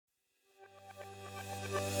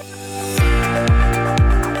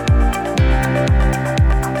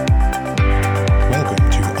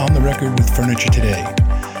Furniture Today,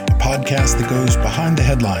 a podcast that goes behind the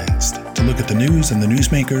headlines to look at the news and the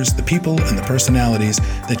newsmakers, the people and the personalities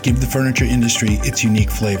that give the furniture industry its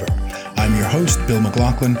unique flavor. I'm your host, Bill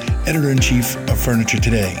McLaughlin, Editor-in-Chief of Furniture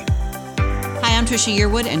Today. Hi, I'm Tricia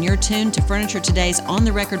Yearwood, and you're tuned to Furniture Today's On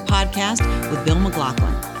the Record podcast with Bill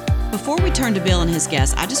McLaughlin. Before we turn to Bill and his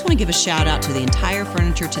guests, I just want to give a shout out to the entire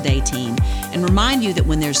Furniture Today team and remind you that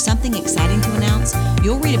when there's something exciting to announce,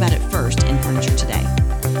 you'll read about it first in Furniture Today.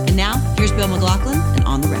 And now, here's Bill McLaughlin and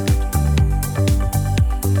On the Record.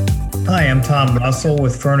 Hi, I'm Tom Russell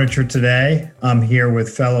with Furniture Today. I'm here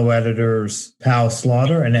with fellow editors Pal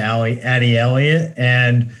Slaughter and Addie Elliott,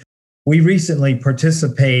 and we recently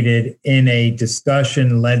participated in a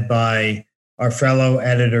discussion led by our fellow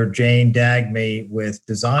editor Jane Dagmy with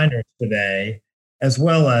Designers Today, as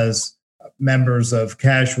well as members of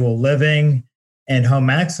Casual Living and Home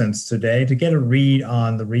Accents Today, to get a read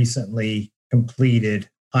on the recently completed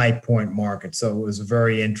High Point Market. So it was a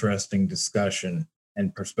very interesting discussion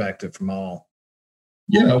and perspective from all.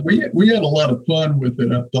 Yeah, we had a lot of fun with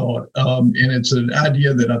it, I thought. And it's an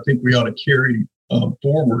idea that I think we ought to carry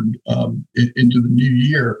forward into the new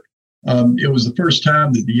year. It was the first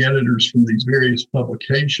time that the editors from these various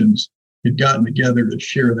publications had gotten together to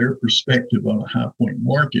share their perspective on a high point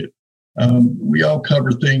market. We all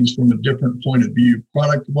cover things from a different point of view,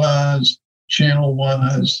 product-wise,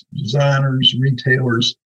 channel-wise, designers,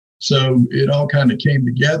 retailers. So it all kind of came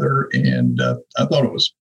together, and I thought it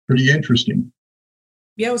was pretty interesting.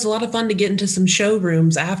 Yeah, it was a lot of fun to get into some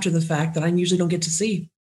showrooms after the fact that I usually don't get to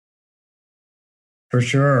see. For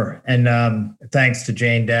sure. And thanks to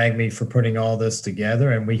Jane Dagmy for putting all this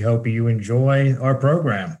together. And we hope you enjoy our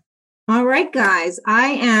program. All right, guys. I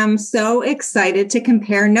am so excited to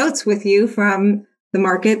compare notes with you from the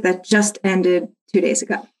market that just ended 2 days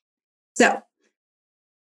ago. So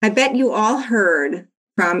I bet you all heard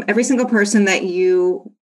from every single person that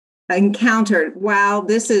you encountered, wow,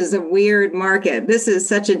 this is a weird market. This is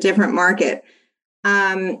such a different market.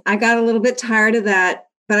 I got a little bit tired of that,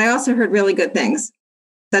 but I also heard really good things,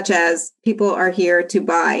 such as people are here to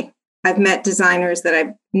buy. I've met designers that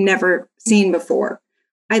I've never seen before.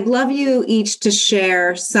 I'd love you each to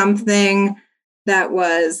share something that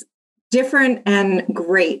was different and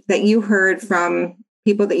great that you heard from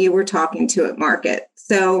people that you were talking to at market.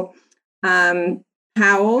 So,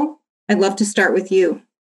 Powell, I'd love to start with you.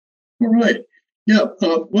 All right. Yeah.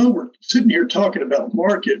 Well, we're sitting here talking about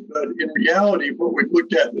market, but in reality, what we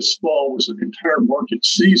looked at this fall was an entire market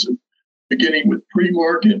season, beginning with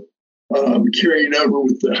pre-market, carrying over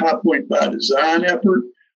with the High Point by Design effort,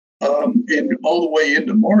 and all the way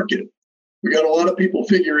into market. We got a lot of people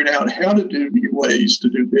figuring out how to do new ways to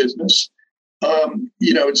do business.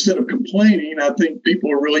 Instead of complaining, I think people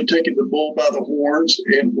are really taking the bull by the horns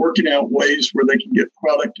and working out ways where they can get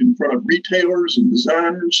product in front of retailers and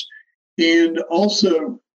designers. And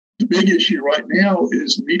also, the big issue right now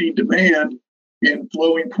is meeting demand and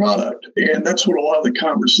flowing product. And that's what a lot of the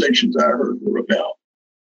conversations I heard were about.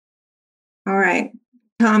 All right.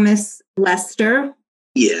 Thomas Lester.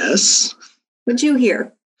 Yes. What'd you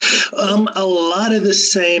hear? A lot of the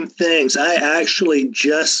same things. I actually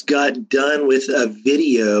just got done with a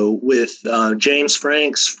video with James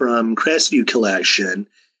Franks from Crestview Collection.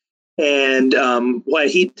 And what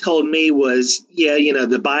he told me was,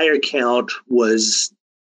 the buyer count was,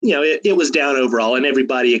 it was down overall, and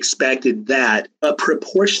everybody expected that. But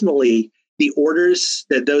proportionally, the orders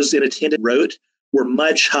that those in attendance wrote were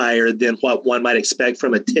much higher than what one might expect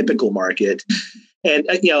from a typical market. And,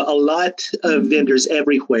 a lot of vendors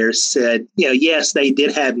everywhere said, yes, they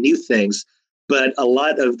did have new things, but a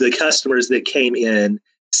lot of the customers that came in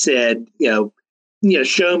said,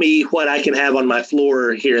 show me what I can have on my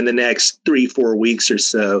floor here in the next 3-4 weeks or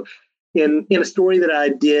so. In a story that I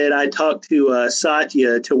did, I talked to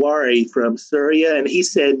Satya Tiwari from Surya, and he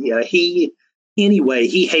said, he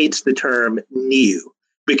hates the term new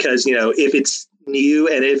because, if it's new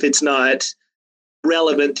and if it's not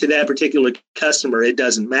relevant to that particular customer, it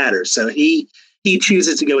doesn't matter. So he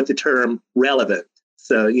chooses to go with the term relevant.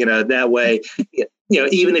 So, that way,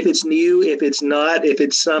 even if it's new, if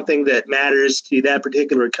it's something that matters to that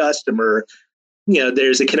particular customer,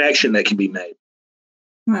 there's a connection that can be made.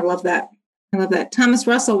 I love that. Thomas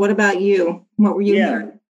Russell, what about you? What were you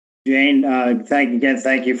hearing? Jane,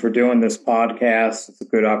 thank you for doing this podcast. It's a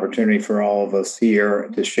good opportunity for all of us here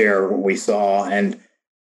to share what we saw. And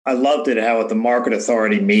I loved it how at the Market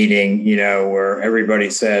Authority meeting, where everybody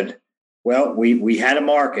said, well, we had a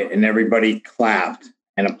market, and everybody clapped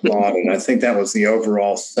and applauded. I think that was the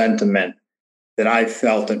overall sentiment that I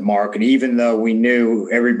felt at market, even though we knew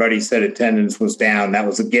everybody said attendance was down. That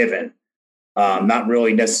was a given. Not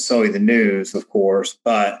really necessarily the news, of course,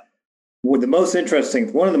 but one of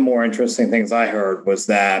the more interesting things I heard was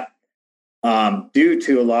that due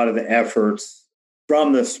to a lot of the efforts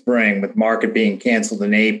from the spring, with market being canceled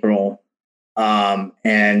in April, and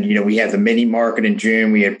we had the mini market in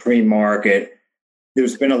June, we had pre-market.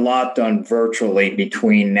 There's been a lot done virtually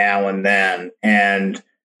between now and then, and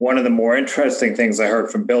one of the more interesting things I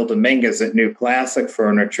heard from Bill Dominguez at New Classic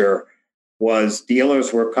Furniture was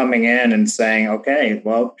dealers were coming in and saying, okay,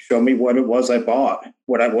 well, show me what it was I bought,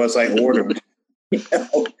 what it was I ordered.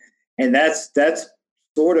 And that's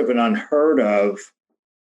sort of an unheard of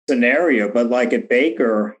scenario. But like at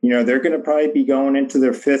Baker, they're going to probably be going into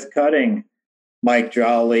their fifth cutting. Mike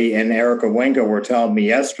Jolly and Erica Wingo were telling me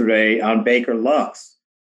yesterday on Baker Lux.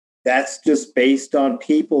 That's just based on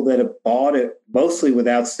people that have bought it mostly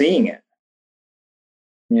without seeing it.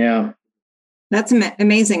 Yeah. That's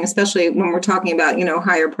amazing, especially when we're talking about,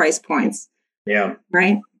 higher price points. Yeah.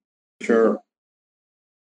 Right? Sure.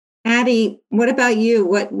 Addie, what about you?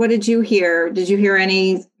 What did you hear? Did you hear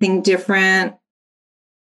anything different?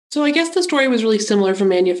 So I guess the story was really similar from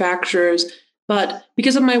manufacturers, but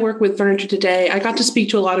because of my work with Furniture Today, I got to speak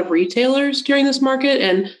to a lot of retailers during this market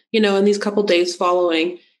and, in these couple days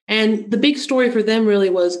following. And the big story for them really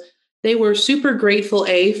was they were super grateful,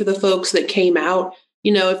 for the folks that came out.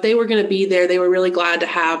 If they were going to be there, they were really glad to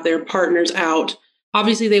have their partners out.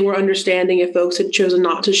 Obviously, they were understanding if folks had chosen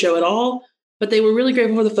not to show at all, but they were really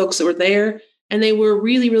grateful for the folks that were there. And they were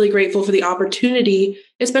really, really grateful for the opportunity,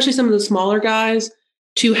 especially some of the smaller guys,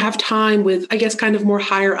 to have time with, I guess, kind of more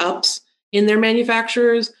higher ups in their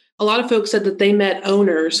manufacturers. A lot of folks said that they met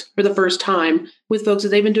owners for the first time with folks that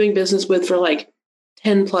they've been doing business with for like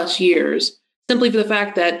 10 plus years, simply for the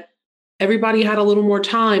fact that everybody had a little more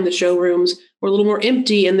time. The showrooms were a little more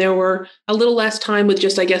empty, and there were a little less time with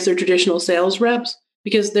just, I guess, their traditional sales reps,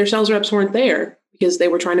 because their sales reps weren't there because they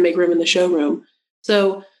were trying to make room in the showroom.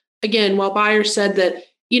 So again, while buyers said that,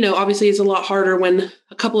 obviously it's a lot harder when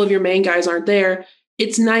a couple of your main guys aren't there,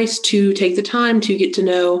 it's nice to take the time to get to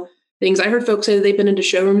know things. I heard folks say that they've been into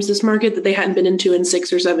showrooms this market that they hadn't been into in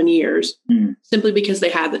 6 or 7 years, simply because they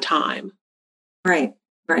had the time. Right.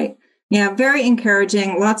 Yeah, very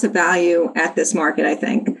encouraging. Lots of value at this market, I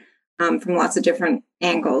think, from lots of different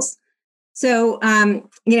angles. So,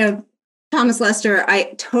 Thomas Lester,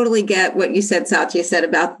 I totally get what you said, Satya said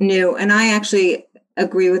about new, and I actually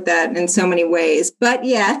agree with that in so many ways. But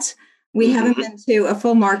yet, we haven't been to a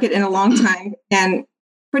full market in a long time, and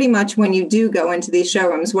pretty much when you do go into these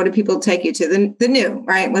showrooms, what do people take you to? The new,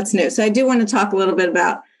 right? What's new? So I do want to talk a little bit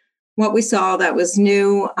about what we saw that was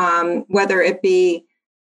new, whether it be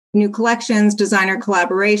new collections, designer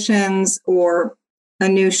collaborations, or a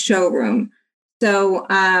new showroom. So,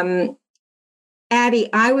 Addie,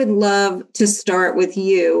 I would love to start with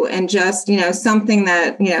you and just, something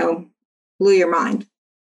that, blew your mind.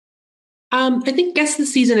 I think Guest of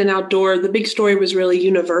the Season and Outdoor, the big story was really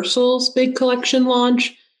Universal's big collection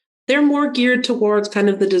launch. They're more geared towards kind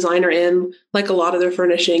of the designer end, like a lot of their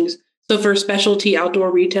furnishings. So for specialty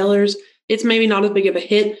outdoor retailers, it's maybe not as big of a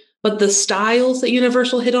hit, but the styles that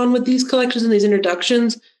Universal hit on with these collections and these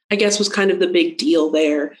introductions, I guess, was kind of the big deal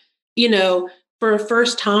there. For a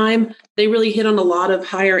first time, they really hit on a lot of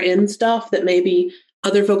higher end stuff that maybe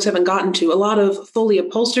other folks haven't gotten to. A lot of fully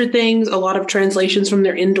upholstered things, a lot of translations from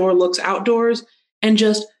their indoor looks outdoors, and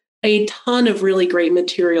just a ton of really great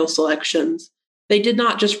material selections. They did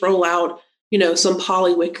not just roll out, some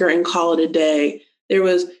poly wicker and call it a day. There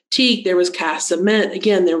was teak, there was cast cement.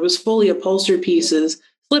 Again, there was fully upholstered pieces,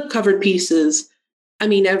 slip covered pieces. I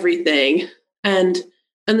mean, everything. And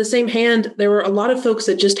on the same hand, there were a lot of folks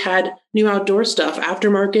that just had new outdoor stuff.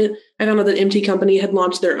 Aftermarket, I found out that MT Company had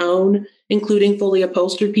launched their own, including fully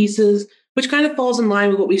upholstered pieces, which kind of falls in line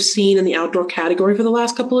with what we've seen in the outdoor category for the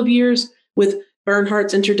last couple of years, with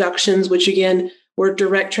Bernhardt's introductions, which again were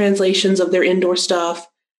direct translations of their indoor stuff.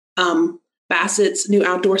 Bassett's new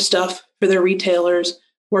outdoor stuff for their retailers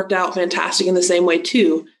worked out fantastic in the same way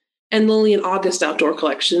too. And Lily and August outdoor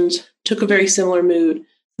collections took a very similar mood.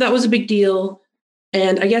 That was a big deal.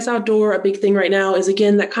 And I guess outdoor, a big thing right now is,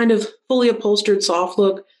 again, that kind of fully upholstered soft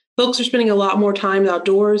look. Folks are spending a lot more time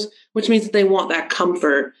outdoors, which means that they want that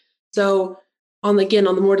comfort. So on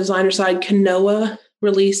the more designer side, Kanoa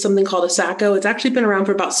released something called a Sacco. It's actually been around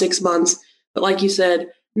for about 6 months. But like you said,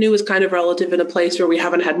 new is kind of relative in a place where we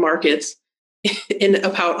haven't had markets in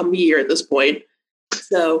about a year at this point.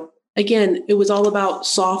 So again, it was all about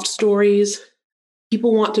soft stories.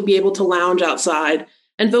 People want to be able to lounge outside.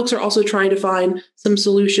 And folks are also trying to find some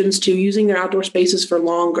solutions to using their outdoor spaces for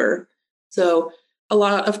longer. So a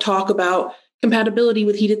lot of talk about compatibility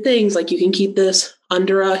with heated things, like you can keep this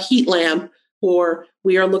under a heat lamp, or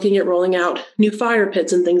we are looking at rolling out new fire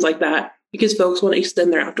pits and things like that because folks want to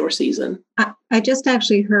extend their outdoor season. I just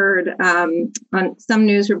actually heard on some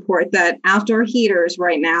news report that outdoor heaters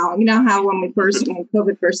right now, you know how when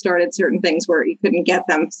COVID first started, certain things where you couldn't get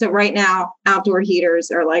them. So right now, outdoor heaters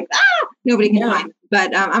are like, nobody can find them.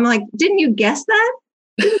 But I'm like, didn't you guess that?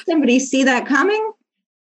 Didn't somebody see that coming?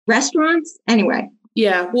 Restaurants? Anyway.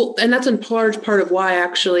 Yeah, well, and that's a large part of why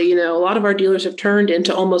actually, a lot of our dealers have turned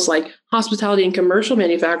into almost like hospitality and commercial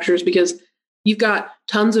manufacturers, because you've got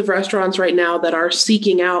tons of restaurants right now that are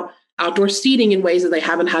seeking out outdoor seating in ways that they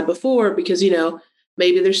haven't had before because,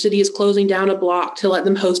 maybe their city is closing down a block to let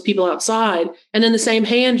them host people outside. And in the same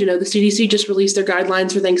hand, the CDC just released their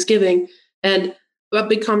guidelines for Thanksgiving. And a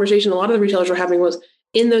big conversation a lot of the retailers were having was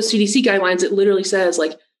in those CDC guidelines, it literally says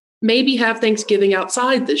like, maybe have Thanksgiving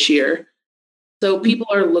outside this year. So people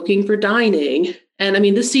are looking for dining. And I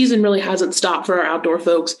mean, this season really hasn't stopped for our outdoor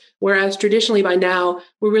folks, whereas traditionally by now,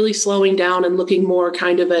 we're really slowing down and looking more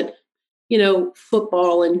kind of at,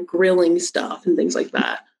 football and grilling stuff and things like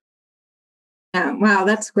that. Yeah, wow,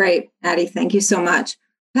 that's great, Addie. Thank you so much.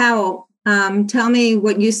 Powell, tell me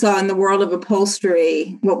what you saw in the world of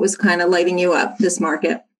upholstery. What was kind of lighting you up this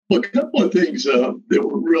market? Well, a couple of things that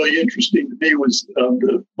were really interesting to me was and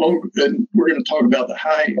we're going to talk about the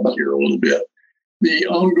high end here a little bit, the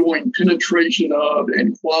ongoing penetration of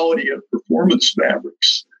and quality of performance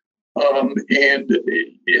fabrics. And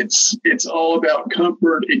it's all about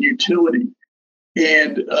comfort and utility.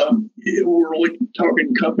 And we're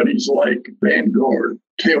talking companies like Vanguard,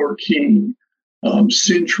 Taylor King,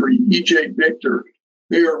 Century, EJ Victor.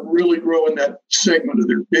 They are really growing that segment of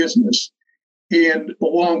their business. And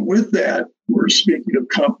along with that, we're speaking of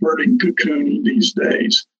comfort and cocooning these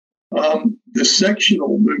days. The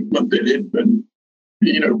sectional movement that had been,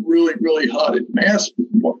 really, really hot at mass,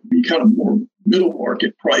 kind of more middle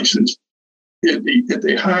market prices. At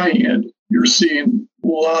the high end, you're seeing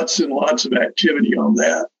lots and lots of activity on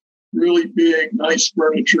that. Really big, nice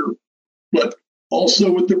furniture, but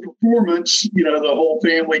also with the performance, the whole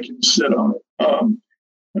family can sit on it.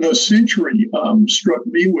 I know Century struck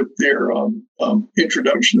me with their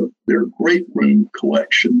introduction of their Great Room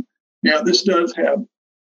collection. Now, this does have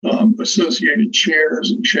associated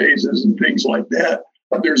chairs and chaises and things like that.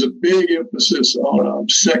 But there's a big emphasis on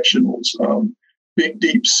sectionals, big,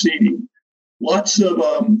 deep seating. Lots of,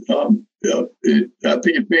 I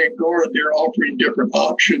think at Vanguard, they're offering different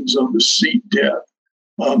options on the seat depth,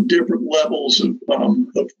 different levels of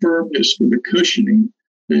firmness for the cushioning.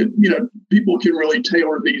 And, people can really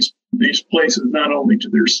tailor these places not only to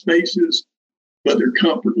their spaces, but their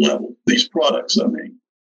comfort level, these products, I mean.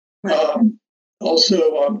 Right.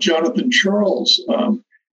 Also, Jonathan Charles,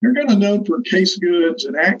 they're kind of known for case goods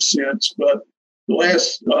and accents, but the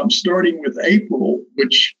last, starting with April,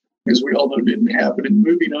 which, as we all know, didn't happen, and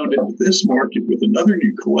moving on into this market with another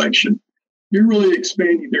new collection, they're really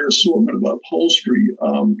expanding their assortment of upholstery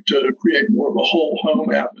to create more of a whole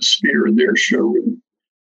home atmosphere in their showroom.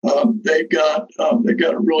 They've got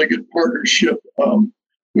a really good partnership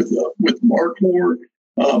with Markor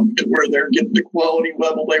to where they're getting the quality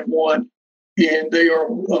level they want, and they are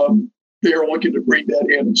looking to bring that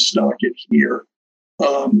in and stock it here.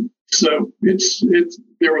 So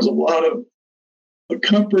there was a lot of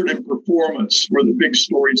comfort and performance were the big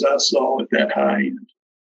stories I saw at that high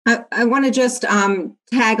end. I want to just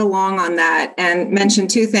tag along on that and mention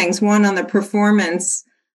two things. One, on the performance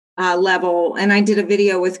level, and I did a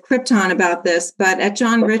video with Krypton about this, but at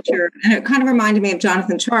John Richard, and it kind of reminded me of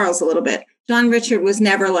Jonathan Charles a little bit. John Richard was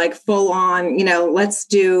never like full on, let's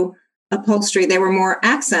do upholstery. They were more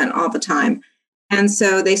accent all the time. And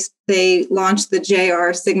so they launched the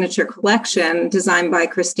JR Signature Collection designed by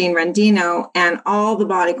Christine Rendino, and all the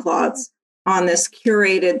body cloths on this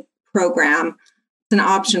curated program, it's an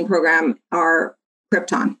option program, are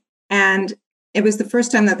Krypton. And it was the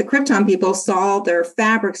first time that the Krypton people saw their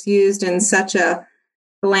fabrics used in such a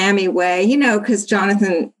glammy way, because John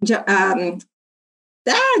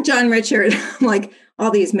Richard, like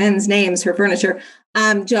all these men's names for furniture,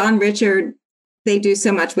 John Richard, they do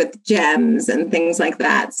so much with gems and things like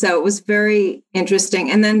that. So it was very interesting.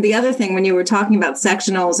 And then the other thing, when you were talking about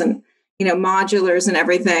sectionals and, modulars and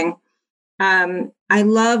everything, I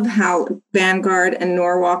love how Vanguard and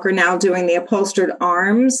Norwalk are now doing the upholstered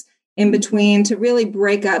arms in between to really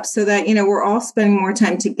break up so that, we're all spending more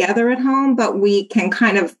time together at home, but we can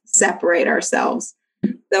kind of separate ourselves.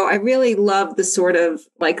 So I really love the sort of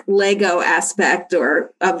like Lego aspect of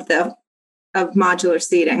modular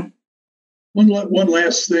seating. One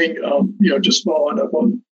last thing, just following up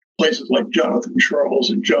on places like Jonathan Charles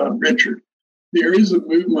and John Richard, there is a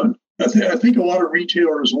movement I think a lot of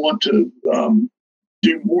retailers want to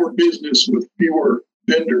do more business with fewer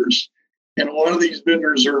vendors. And a lot of these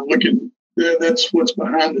vendors are looking, that's what's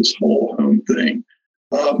behind this whole home thing.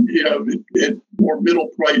 At more middle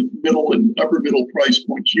and upper middle price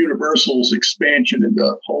points, Universal's expansion into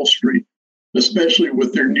upholstery, especially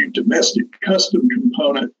with their new domestic custom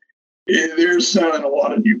component, they're signing a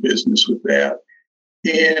lot of new business with that.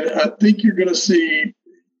 And I think you're going to see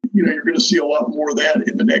a lot more of that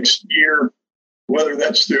in the next year, whether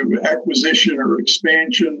that's through acquisition or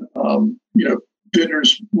expansion.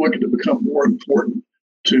 Vendors looking to become more important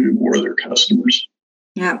to more of their customers.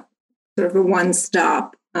 Yeah, sort of a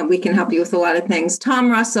one-stop. We can help you with a lot of things.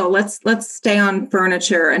 Tom Russell, let's stay on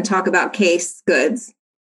furniture and talk about case goods.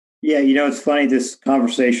 Yeah, it's funny, this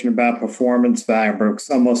conversation about performance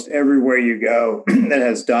fabrics, almost everywhere you go that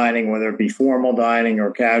has dining, whether it be formal dining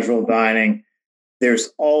or casual dining, there's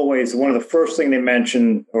always one of the first thing they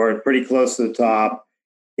mention, or pretty close to the top,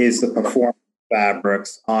 is the performance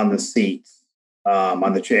fabrics on the seats,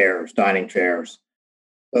 on the chairs, dining chairs.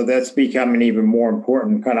 So that's becoming even more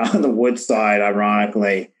important kind of on the wood side,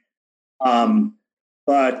 ironically.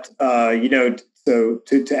 So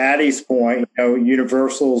to Addie's point,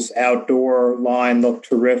 Universal's outdoor line looked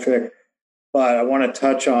terrific, but I want to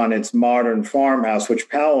touch on its modern farmhouse, which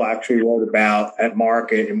Powell actually wrote about at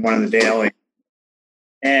Market in one of the dailies.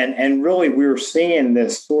 And really, we were seeing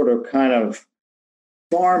this sort of kind of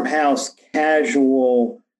farmhouse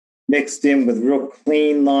casual mixed in with real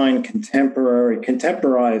clean line,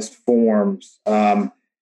 contemporized forms. We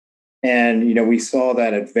saw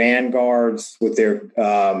that at Vanguard's with their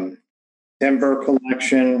timber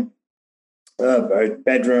collection,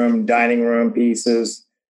 bedroom, dining room pieces,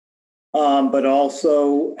 but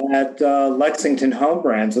also at Lexington Home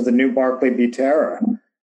Brands with the new Barclay Butera.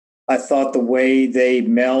 I thought the way they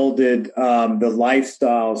melded the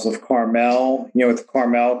lifestyles of Carmel, with the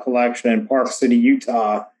Carmel collection and Park City,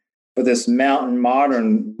 Utah, for this mountain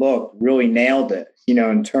modern look really nailed it,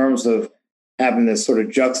 in terms of having this sort of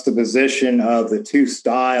juxtaposition of the two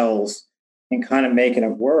styles and kind of making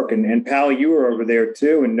it work. And Pal, you were over there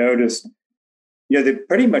too and noticed, they're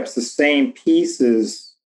pretty much the same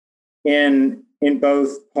pieces in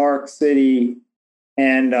both Park City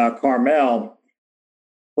and Carmel,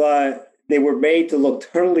 but they were made to look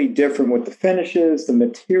totally different with the finishes, the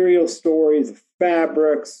material stories, the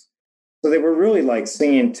fabrics. So they were really like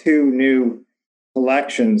seeing two new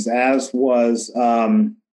collections, as was,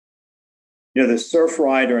 the Surf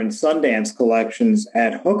Rider and Sundance collections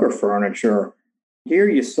at Hooker Furniture. Here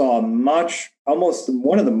you saw almost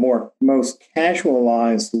one of the most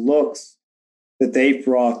casualized looks that they've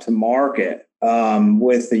brought to market,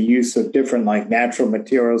 with the use of different like natural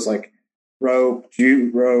materials like rope,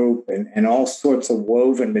 jute rope, and all sorts of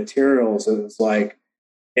woven materials. It was like,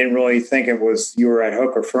 didn't really think you were at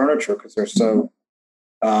Hooker Furniture because they're so,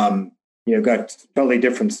 got totally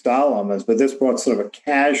different style on this. But this brought sort of a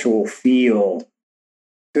casual feel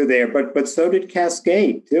to there. But so did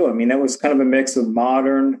Cascade too. I mean, that was kind of a mix of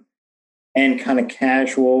modern and kind of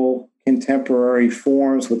casual contemporary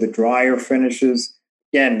forms with the drier finishes.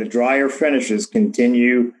 Again, the drier finishes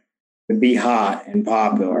continue to be hot and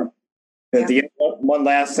popular. Yeah. The one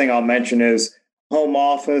last thing I'll mention is home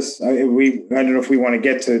office. I don't know if we want to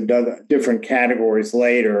get to the different categories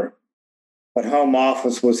later, but home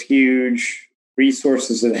office was huge.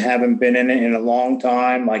 Resources that haven't been in it in a long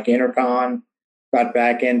time, like Intercon, got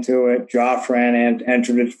back into it. Joffran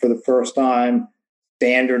entered it for the first time.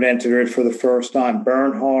 Standard entered it for the first time.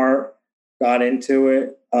 Bernhardt got into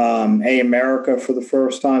it. America for the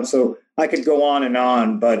first time. So I could go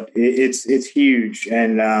on, but it's huge,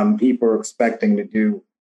 and people are expecting to do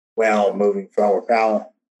well moving forward.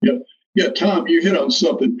 Powell? Yeah, Tom, you hit on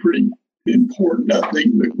something pretty important, I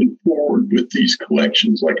think, moving forward with these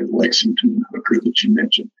collections like at Lexington and Hooker that you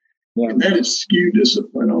mentioned. Yeah. And that is SKU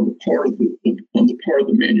discipline on the part of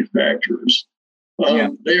the manufacturers.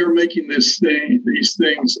 They are making these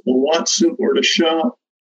things a lot simpler to shop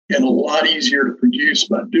and a lot easier to produce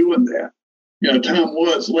by doing that. Time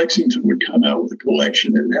was Lexington would come out with a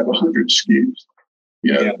collection and have 100 SKUs.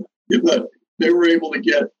 But they were able to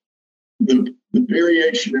get the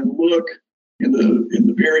variation in look and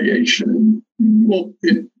the variation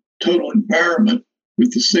in total environment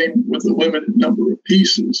with the limited number of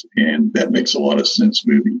pieces, and that makes a lot of sense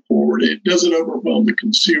moving forward. It doesn't overwhelm the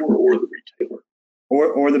consumer or the retailer,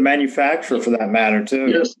 or the manufacturer for that matter too.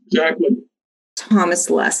 Yes, exactly. Thomas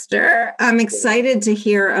Lester, I'm excited to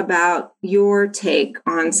hear about your take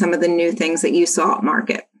on some of the new things that you saw at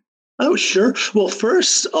Market. Oh, sure. Well,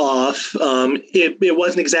 first off, it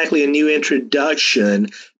wasn't exactly a new introduction,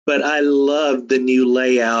 but I love the new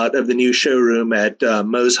layout of the new showroom at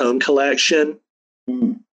Mo's Home Collection.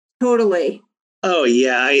 Totally. Oh,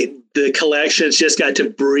 yeah. The collections just got to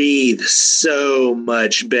breathe so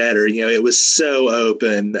much better. It was so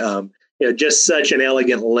open. Just such an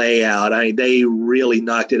elegant layout. They really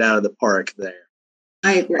knocked it out of the park there.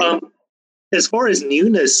 I agree. As far as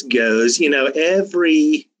newness goes,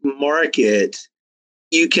 every market,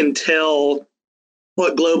 you can tell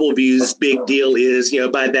what Global View's big deal is,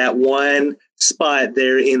 by that one spot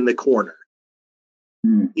there in the corner.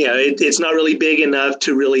 It's not really big enough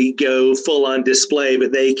to really go full on display,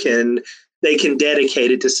 but they can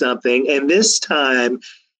dedicate it to something. And this time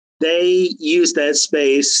they used that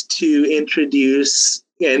space to introduce,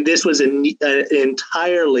 and this was an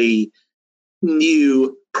entirely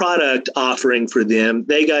new product offering for them.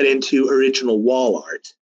 They got into original wall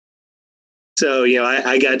art. So,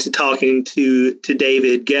 I got to talking to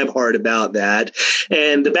David Gebhardt about that.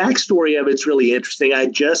 And the backstory of it's really interesting. I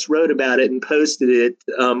just wrote about it and posted it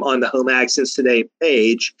on the Home Accents Today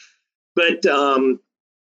page. But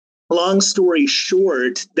long story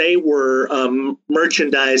short, they were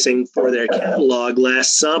merchandising for their catalog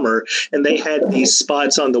last summer, and they had these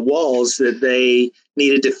spots on the walls that they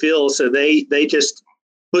needed to fill. So they just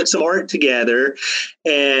put some art together,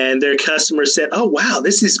 and their customers said, "Oh, wow,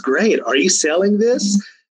 this is great. Are you selling this?"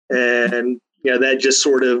 And that just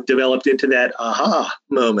sort of developed into that aha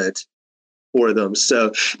moment for them.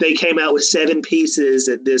 So they came out with 7 pieces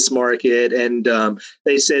at this market, and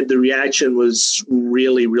they said the reaction was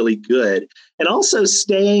really, really good. And also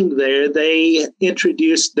staying there, they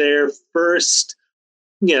introduced their first,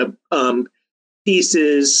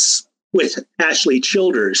 pieces with Ashley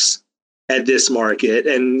Childers at this market.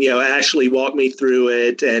 And, Ashley walked me through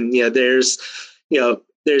it. And, there's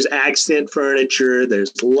accent furniture,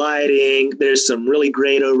 there's lighting, there's some really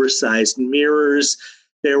great oversized mirrors.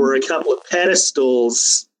 There were a couple of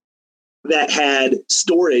pedestals that had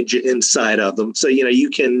storage inside of them. So, you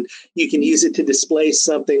can use it to display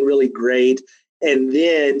something really great. And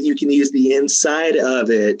then you can use the inside of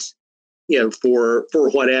it, for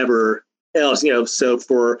whatever else, so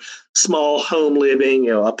for small home living,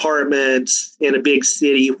 apartments in a big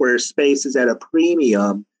city where space is at a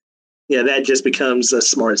premium, that just becomes a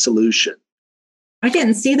smart solution. I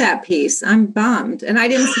didn't see that piece. I'm bummed. And I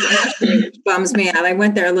didn't see Ashley, which bums me out. I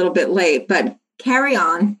went there a little bit late, but carry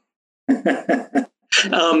on. Another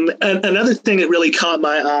thing that really caught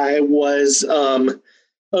my eye was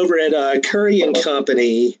over at Curry &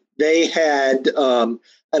 Company, they had, and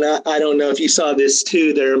I don't know if you saw this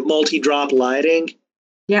too, their multi-drop lighting.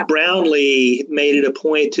 Yeah. Brownlee made it a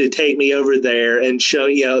point to take me over there and show,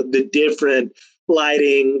 the different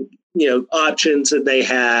lighting, options that they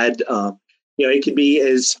had. It could be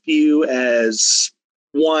as few as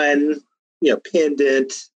one,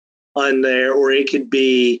 pendant on there, or it could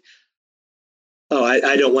be,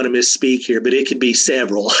 I don't want to misspeak here, but it could be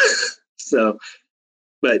several. So,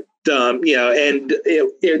 but, and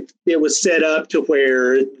it was set up to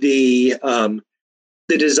where the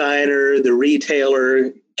designer, the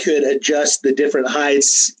retailer could adjust the different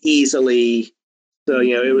heights easily. So,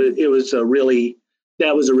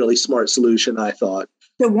 that was a really smart solution, I thought.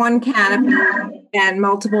 The one canopy and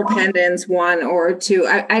multiple pendants, 1 or 2.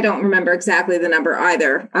 I don't remember exactly the number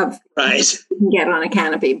either of right. You can get on a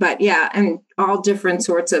canopy, but yeah, and all different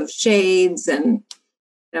sorts of shades and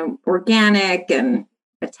organic and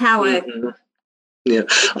metallic. Mm-hmm. Yeah.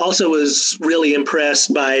 Also was really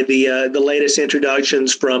impressed by the latest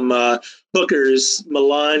introductions from Hooker's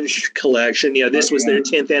Melange collection. This was their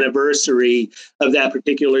 10th anniversary of that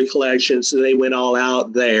particular collection, so they went all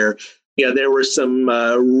out there. There were some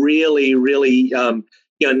really, really,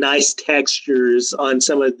 nice textures on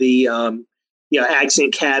some of the,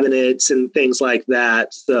 accent cabinets and things like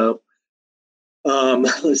that. So,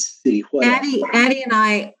 let's see. Addie and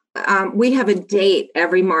I, we have a date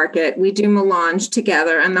every market. We do Melange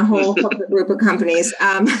together and the whole group of companies.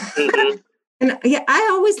 Mm-hmm. And yeah, I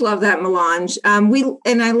always love that Melange. I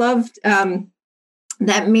loved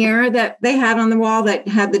that mirror that they had on the wall that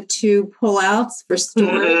had the 2 pullouts for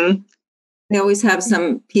storage. Mm-hmm. They always have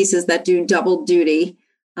some pieces that do double duty.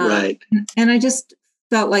 Right. And I just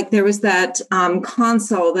felt like there was that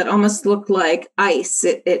console that almost looked like ice.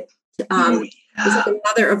 It was like a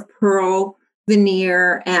mother of pearl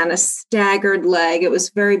veneer and a staggered leg. It was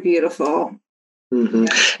very beautiful. Mm-hmm.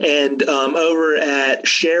 Yeah. And over at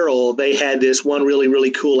Cheryl, they had this one really,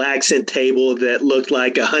 really cool accent table that looked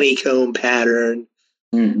like a honeycomb pattern.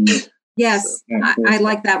 Mm-hmm. Yes, I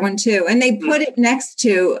like that one too. And they put it next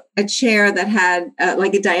to a chair that had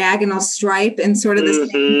like a diagonal stripe and sort of the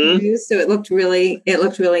same hues. So it looked really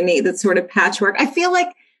neat. That sort of patchwork. I feel like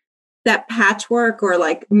that patchwork or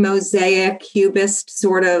like mosaic cubist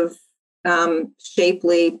sort of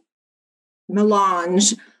shapely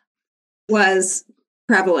melange was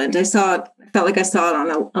prevalent. I felt like I saw it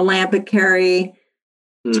on a lamp at Carrie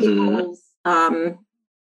tables.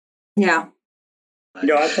 Yeah.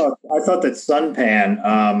 I thought that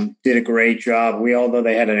Sunpan did a great job. We all know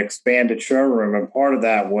they had an expanded showroom, and part of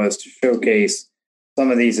that was to showcase some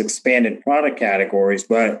of these expanded product categories,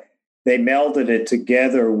 but they melded it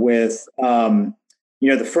together with,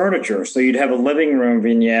 the furniture. So you'd have a living room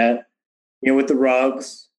vignette, with the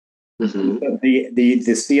rugs,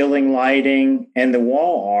 the ceiling lighting, and the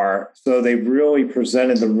wall art. So they really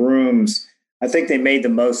presented the rooms. I think they made the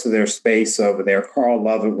most of their space over there. Carl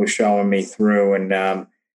Lovett was showing me through, and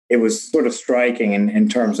it was sort of striking in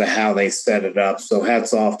terms of how they set it up. So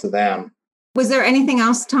hats off to them. Was there anything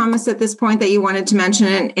else, Thomas, at this point that you wanted to mention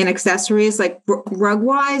in accessories, like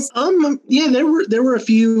rug-wise? Yeah, there were a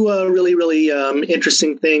few really, really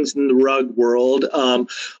interesting things in the rug world.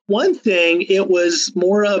 One thing, it was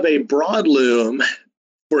more of a broadloom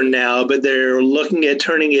for now, but they're looking at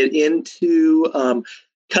turning it into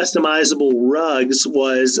customizable rugs.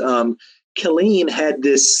 Was Colleen had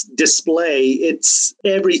this display. It's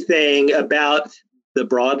everything about the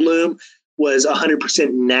broadloom was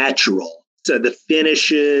 100% natural. So the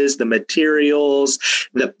finishes, the materials,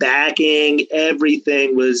 the backing,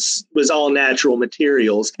 everything was all natural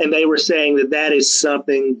materials. And they were saying that is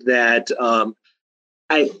something that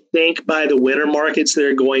I think by the winter markets,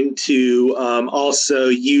 they're going to also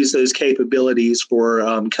use those capabilities for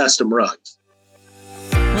custom rugs.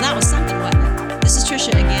 Well, that was something, wasn't it? This is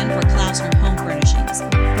Tricia again for Klausner Home Furnishings.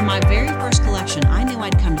 For my very first collection, I knew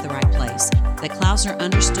I'd come to the right place, that Klausner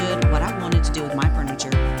understood what I wanted to do with my furniture,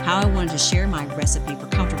 how I wanted to share my recipe for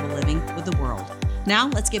comfortable living with the world. Now,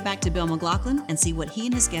 let's get back to Bill McLaughlin and see what he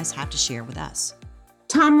and his guests have to share with us.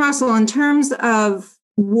 Tom Russell, in terms of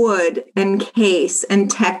wood and case and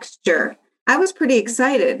texture, I was pretty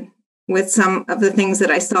excited with some of the things that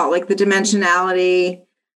I saw, like the dimensionality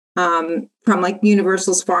from like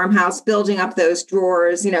Universal's Farmhouse, building up those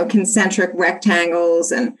drawers, concentric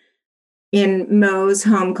rectangles, and in Mo's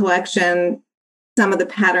home collection, some of the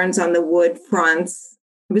patterns on the wood fronts.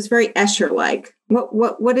 It was very Escher-like.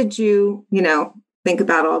 What did you, think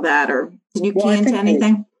about all that, or did you key into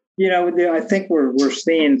anything? I think we're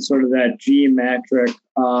seeing sort of that geometric,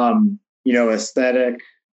 aesthetic,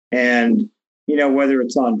 and whether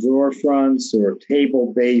it's on drawer fronts or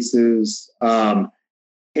table bases,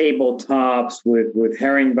 tabletops with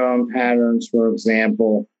herringbone patterns, for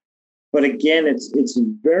example. But again, it's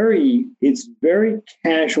very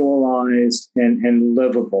casualized and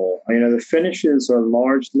livable. The finishes are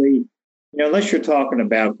largely, unless you're talking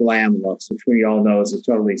about glam looks, which we all know is a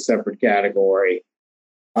totally separate category.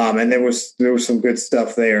 And there was some good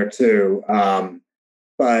stuff there too.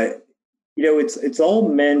 But it's all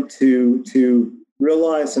meant to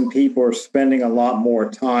realize some people are spending a lot more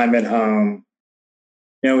time at home.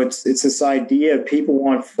 It's this idea of people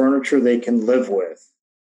want furniture they can live with.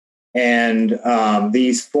 And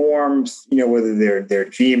these forms, whether they're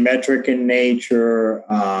geometric in nature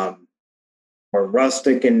or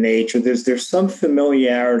rustic in nature, there's some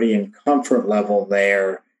familiarity and comfort level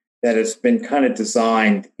there that has been kind of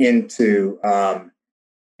designed into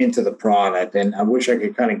the product. And I wish I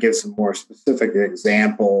could kind of give some more specific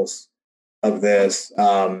examples of this.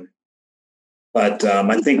 But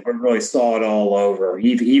I think we really saw it all over,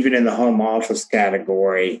 even in the home office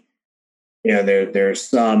category. There's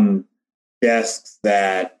some desks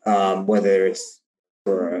that, whether it's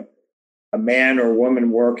for a man or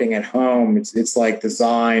woman working at home, it's like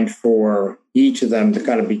designed for each of them to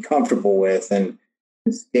kind of be comfortable with and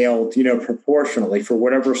scaled, proportionally for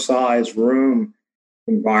whatever size room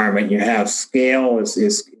environment you have. Scale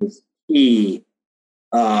is key,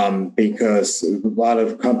 because a lot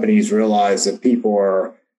of companies realize that people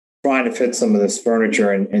are trying to fit some of this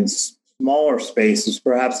furniture in smaller spaces,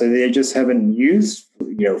 perhaps they just haven't used,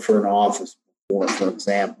 for an office before, for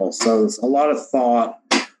example. So a lot of thought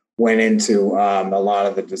went into a lot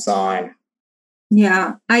of the design.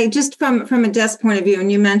 Yeah, I just from a desk point of view,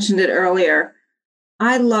 and you mentioned it earlier,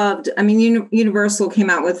 I loved. Universal came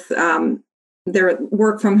out with their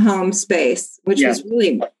work from home space, which was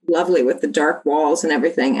really lovely with the dark walls and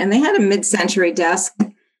everything. And they had a mid-century desk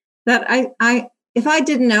that I if I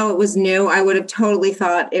didn't know it was new, I would have totally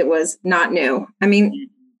thought it was not new.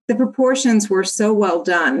 The proportions were so well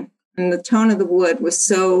done, and the tone of the wood was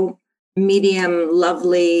so medium,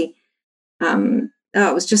 lovely. It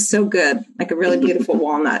was just so good, like a really beautiful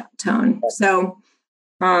walnut tone. So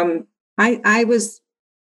I was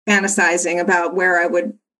fantasizing about where I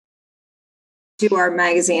would do our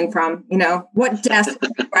magazine from? What desk do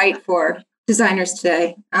you write for Designers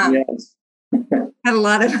Today? Yes. Had a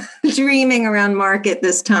lot of dreaming around market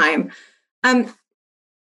this time.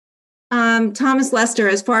 Thomas Lester,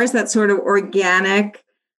 as far as that sort of organic,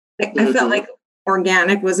 I felt like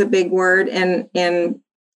organic was a big word in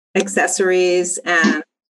accessories and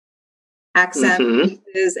accent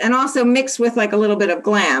pieces, and also mixed with like a little bit of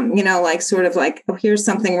glam, like sort of like, oh, here's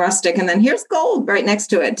something rustic, and then here's gold right next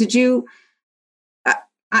to it. Did you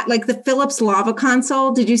like the Philips Lava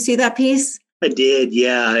console? Did you see that piece? I did,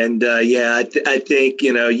 yeah, and I think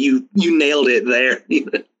you nailed it there.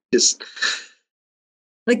 Just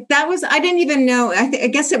like that was, I didn't even know. I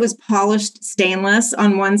guess it was polished stainless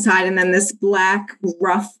on one side, and then this black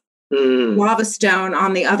rough lava stone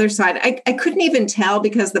on the other side. I couldn't even tell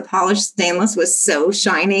because the polished stainless was so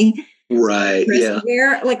shiny. Right.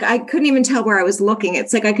 Yeah. Like I couldn't even tell where I was looking.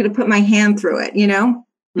 It's like I could have put my hand through it.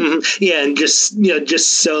 Yeah, and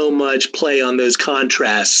just so much play on those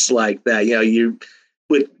contrasts like that. You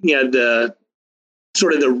with the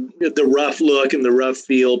sort of the rough look and the rough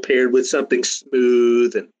feel paired with something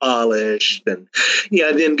smooth and polished, and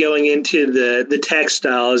then going into the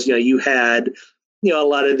textiles. You had a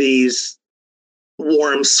lot of these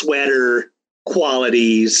warm sweater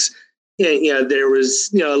qualities. There was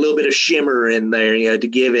a little bit of shimmer in there, to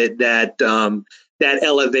give it that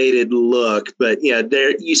elevated look. But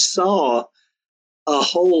there you saw a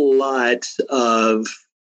whole lot of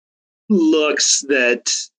looks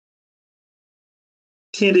that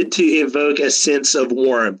tended to evoke a sense of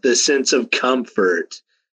warmth, a sense of comfort,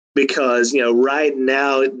 because right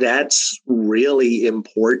now that's really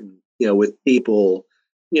important. With people,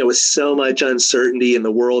 with so much uncertainty in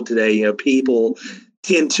the world today, people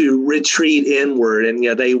tend to retreat inward, and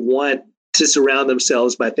they want to surround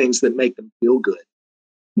themselves by things that make them feel good.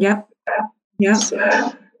 Yep. Yeah. So.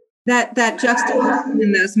 That juxtaposition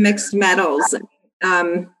in those mixed metals,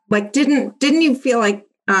 like didn't you feel like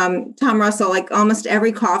Tom Russell, like almost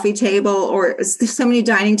every coffee table or so many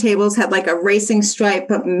dining tables had like a racing stripe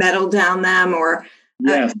of metal down them, or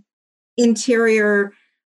interior,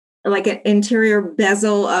 like an interior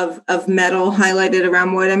bezel of metal highlighted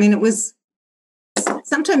around wood. I mean, it was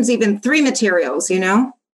sometimes even three materials, Yeah,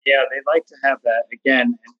 they like to have that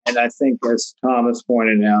again. And I think, as Thomas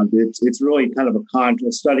pointed out, it's really kind of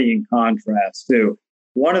a study in contrast too.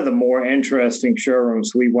 One of the more interesting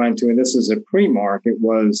showrooms we went to, and this is a pre-market,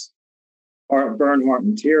 was Bernhardt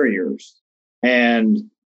Interiors.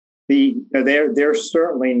 And they're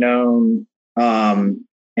certainly known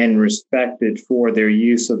and respected for their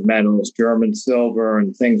use of metals, German silver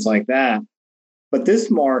and things like that. But this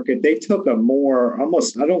market, they took a more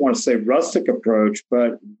almost, I don't want to say rustic approach,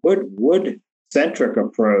 but wood-centric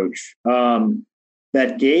approach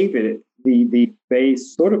that gave it the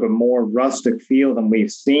base sort of a more rustic feel than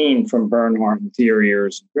we've seen from Bernhardt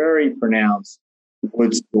Interiors. Very pronounced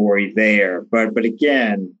wood story there. But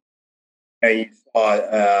again, you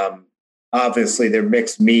saw obviously they're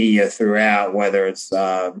mixed media throughout, whether it's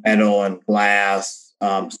metal and glass.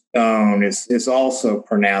 Stone is also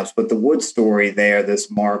pronounced, but the wood story there, this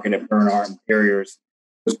market at Bernhardt Interiors,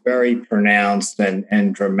 was very pronounced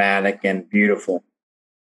and dramatic and beautiful.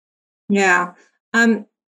 Yeah.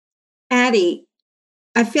 Addie,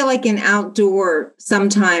 I feel like in outdoor,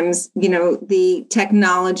 sometimes, the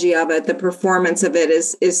technology of it, the performance of it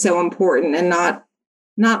is so important, and not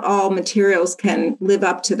all materials can live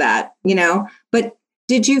up to that, But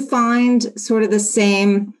did you find sort of the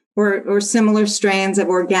same or similar strands of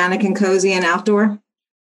organic and cozy and outdoor?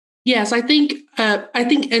 Yes, I think, and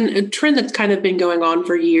a trend that's kind of been going on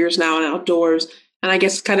for years now in outdoors, and I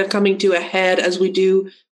guess kind of coming to a head as we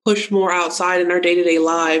do push more outside in our day-to-day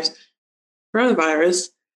lives, coronavirus,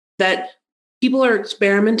 that people are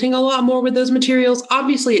experimenting a lot more with those materials.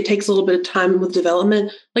 Obviously, it takes a little bit of time with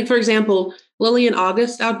development. Like, for example, Lily and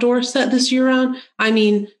August outdoor set this year round. I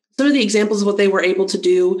mean, some of the examples of what they were able to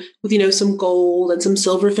do with, some gold and some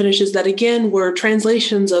silver finishes that, again, were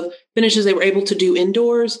translations of finishes they were able to do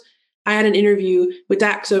indoors. I had an interview with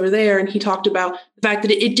Dax over there, and he talked about the fact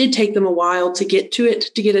that it did take them a while to get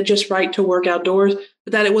it just right to work outdoors,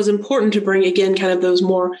 but that it was important to bring, again, kind of those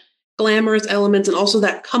more glamorous elements and also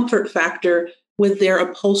that comfort factor with their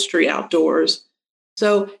upholstery outdoors.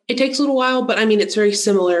 So it takes a little while, but I mean, it's very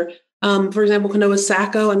similar. For example, Kanoa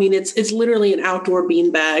Sacco, I mean, it's literally an outdoor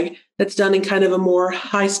beanbag that's done in kind of a more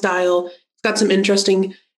high style. It's got some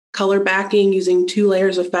interesting color backing using 2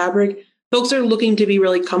 layers of fabric. Folks are looking to be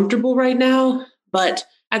really comfortable right now, but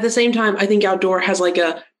at the same time, I think outdoor has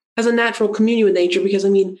a natural communion with nature because, I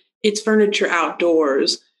mean, it's furniture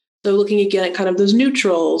outdoors. So looking again at kind of those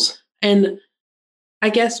neutrals and I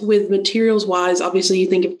guess with materials wise, obviously you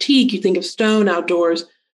think of teak, you think of stone outdoors,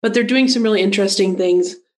 but they're doing some really interesting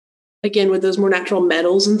things, again, with those more natural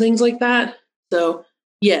metals and things like that. So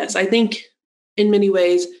yes, I think in many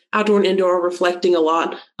ways, outdoor and indoor are reflecting a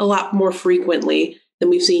lot more frequently than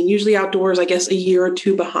we've seen. Usually outdoors, I guess, a year or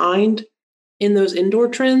two behind in those indoor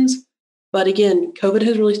trends. But again, COVID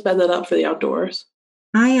has really sped that up for the outdoors.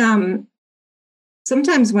 I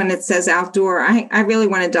sometimes when it says outdoor, I really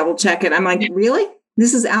want to double check it. I'm like, really?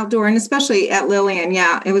 This is outdoor? And especially at Lillian,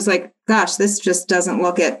 yeah, it was like, gosh, this just doesn't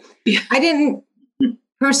look it. Yeah. I didn't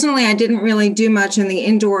really do much in the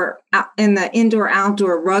indoor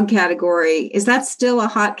outdoor rug category. Is that still a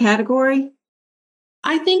hot category?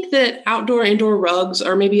 I think that outdoor indoor rugs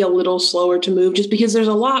are maybe a little slower to move just because there's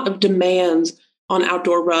a lot of demands on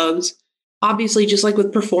outdoor rugs. Obviously, just like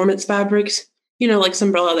with performance fabrics, like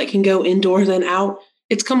Sunbrella that can go indoors and out,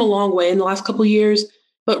 it's come a long way in the last couple of years.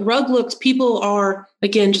 But rug looks, people are,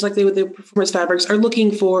 again, just like they with the performance fabrics, are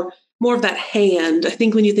looking for more of that hand. I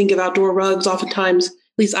think when you think of outdoor rugs, oftentimes, at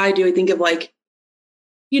least I do, I think of like,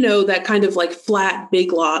 that kind of like flat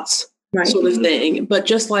Big Lots sort of thing. But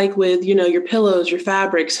just like with, your pillows, your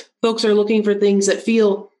fabrics, folks are looking for things that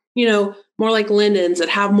feel, more like linens, that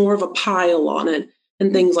have more of a pile on it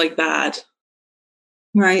and things like that.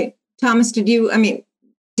 Right. Thomas, did you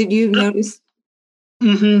notice?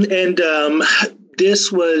 Mm-hmm. And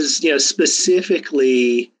this was,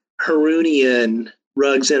 specifically Hurunian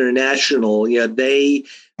Rugs International. They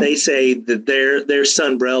say that their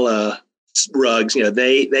Sunbrella rugs,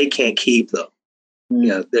 they can't keep them.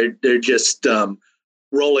 They're just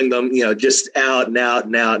rolling them, just out and out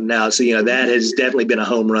and out and out. So that has definitely been a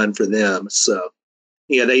home run for them. So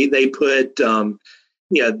they put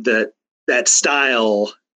that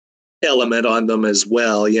style element on them as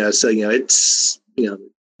well. So it's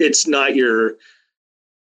not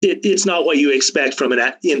it's not what you expect from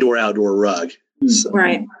an indoor outdoor rug. So.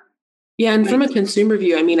 Right. Yeah, and from a consumer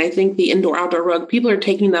view, I think the indoor outdoor rug, people are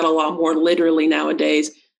taking that a lot more literally nowadays.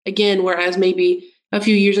 Again, whereas maybe a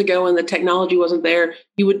few years ago when the technology wasn't there,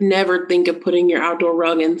 you would never think of putting your outdoor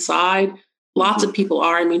rug inside. Lots of people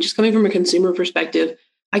are. Just coming from a consumer perspective,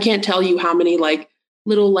 I can't tell you how many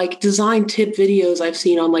little design tip videos I've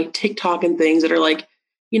seen on TikTok and things that are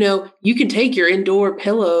you can take your indoor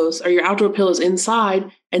pillows or your outdoor pillows inside,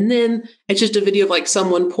 and then it's just a video of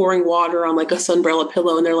someone pouring water on a Sunbrella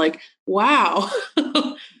pillow, and they're like, wow.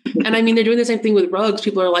 And they're doing the same thing with rugs.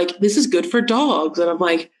 People are like, this is good for dogs. And I'm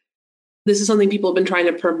like, this is something people have been trying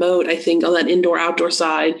to promote, I think, on that indoor outdoor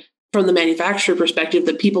side from the manufacturer perspective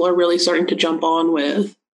that people are really starting to jump on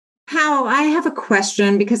with. Hal, I have a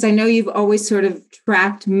question because I know you've always sort of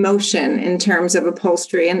tracked motion in terms of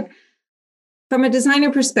upholstery. And from a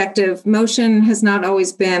designer perspective, motion has not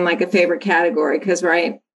always been a favorite category because,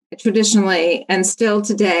 traditionally and still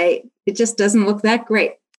today, it just doesn't look that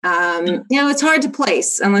great. It's hard to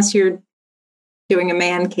place unless you're doing a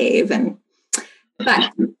man cave.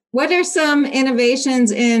 But what are some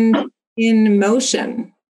innovations in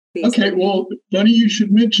motion? Okay, well, funny you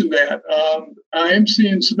should mention that. I am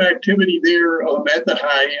seeing some activity there at the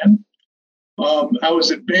high end. I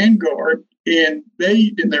was at Vanguard, and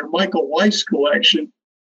they, in their Michael Weiss collection,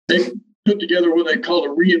 they put together what they call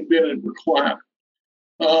a reinvented recliner.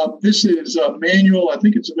 This is manual. I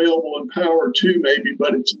think it's available in Power 2 maybe,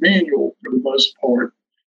 but it's manual for the most part.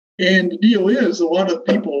 And the deal is a lot of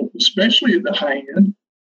people, especially at the high end,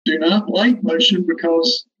 do not like motion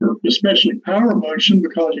because, or especially power motion,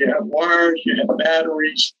 because you have wires, you have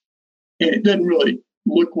batteries, and it doesn't really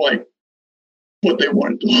look like what they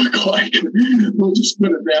want it to look like. We'll just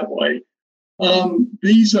put it that way.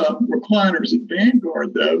 These recliners at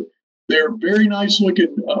Vanguard, though, they're very nice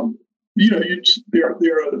looking.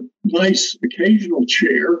 They're a nice occasional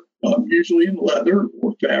chair, usually in leather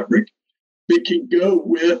or fabric, that can go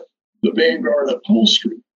with the Vanguard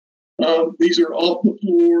upholstery. These are off the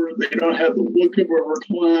floor. They don't have the look of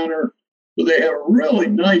a recliner, but they have a really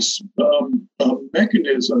nice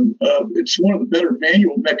mechanism. It's one of the better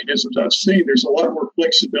manual mechanisms I've seen. There's a lot more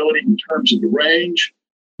flexibility in terms of the range,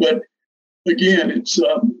 but again,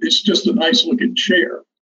 it's just a nice looking chair.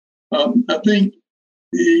 I think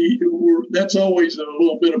that's always a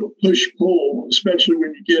little bit of a push-pull, especially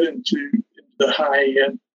when you get into the high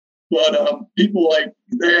end. But people like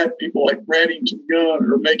Bradington Young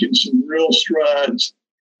are making some real strides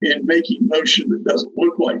in making motion that doesn't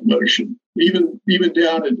look like motion. Even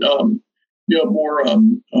down at more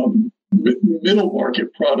middle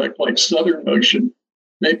market product like Southern Motion,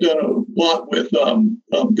 they've done a lot with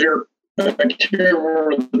their. I can't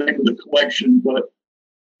remember the name of the collection, but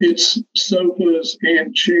it's sofas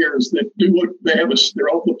and chairs that do look, they're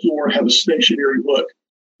off the floor, have a stationary look,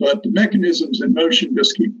 but the mechanisms in motion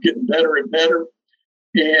just keep getting better and better.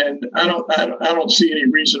 And I don't see any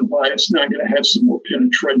reason why it's not going to have some more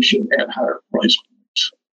penetration at higher price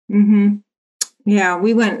points. Mm-hmm. Yeah,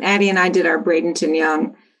 Addie and I did our Bradenton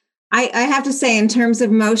Young. I have to say, in terms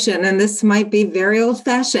of motion, and this might be very old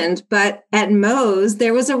fashioned, but at Moe's,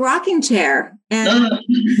 there was a rocking chair and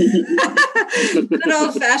good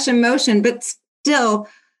old fashioned motion, but still,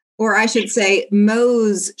 or I should say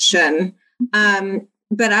motion.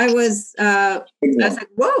 But I was like,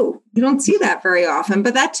 whoa, you don't see that very often.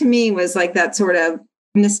 But that to me was like that sort of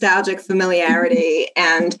nostalgic familiarity.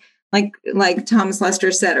 And like Thomas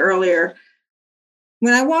Lester said earlier,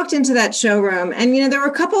 when I walked into that showroom, and, there were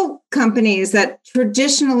a couple companies that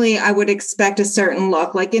traditionally I would expect a certain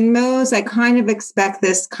look. Like in Moe's, I kind of expect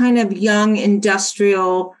this kind of young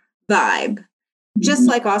industrial vibe, just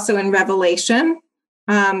like also in Revelation.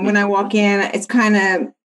 When I walk in, it's kind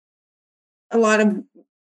of a lot of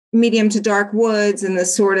medium to dark woods and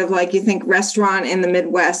this sort of like you think restaurant in the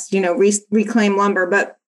Midwest, reclaimed lumber.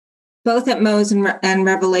 But both at Moe's and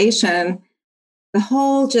Revelation, the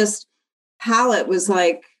whole just palette was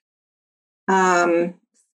like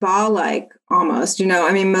spa-like almost,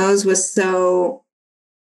 Moe's was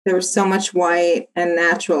there was so much white and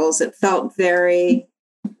naturals. It felt like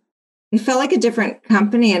a different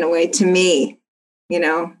company in a way to me,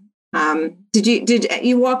 Did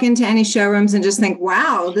you walk into any showrooms and just think,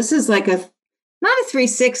 wow, this is like not a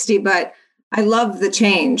 360, but I love the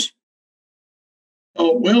change?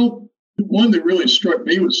 Oh, well, one that really struck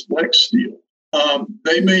me was Flex Steel.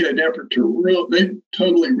 They made an effort they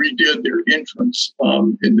totally redid their entrance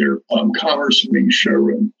in their Commerce Wing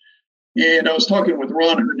showroom. And I was talking with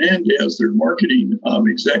Ron Hernandez, their marketing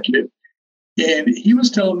executive, and he was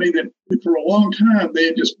telling me that for a long time they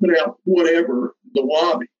had just put out whatever the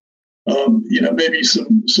lobby. Maybe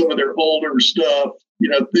some of their older stuff,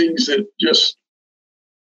 things that just,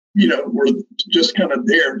 were just kind of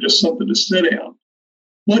there, just something to sit down.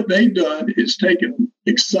 What they've done is taken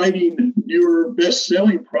exciting, newer,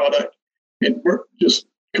 best-selling product and just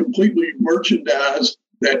completely merchandised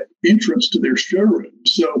that entrance to their showroom.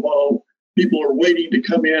 So while people are waiting to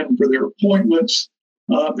come in for their appointments,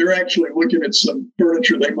 they're actually looking at some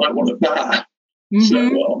furniture they might want to buy. Mm-hmm.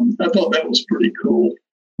 So I thought that was pretty cool.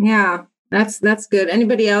 Yeah, that's good.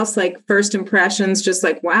 Anybody else like first impressions, just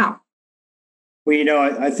like, wow?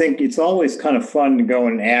 Well, I think it's always kind of fun to go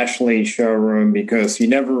in Ashley's showroom because you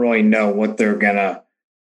never really know what they're going to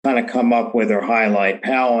kind of come up with or highlight.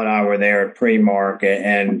 Powell and I were there at pre-market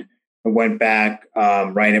and went back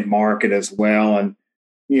right at market as well. And,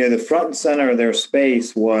 the front and center of their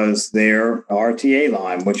space was their RTA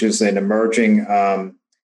line, which is an emerging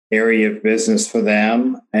area of business for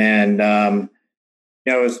them. And,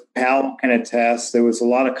 as Powell can attest, there was a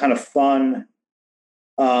lot of kind of fun,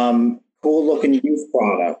 cool-looking youth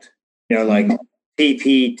product, like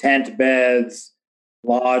TP tent beds,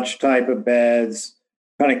 lodge type of beds,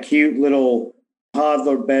 kind of cute little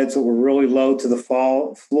toddler beds that were really low to the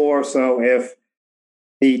floor. So if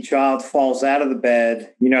the child falls out of the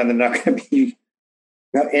bed, they're not going to be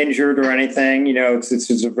injured or anything. It's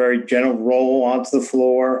just a very gentle roll onto the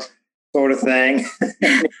floor sort of thing.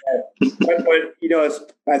 but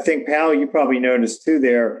I think, Powell, you probably noticed too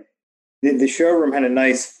there, the showroom had a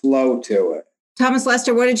nice flow to it. Thomas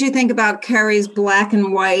Lester, what did you think about Kerry's black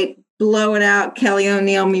and white, blow it out Kelly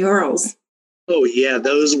O'Neill murals? Oh yeah,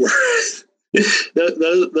 those were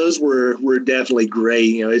those were definitely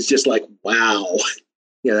great. It's just like, wow.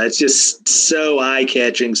 That's just so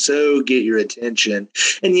eye-catching, so get your attention.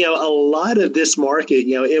 And a lot of this market,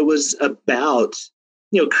 it was about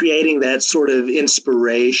creating that sort of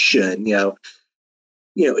inspiration. The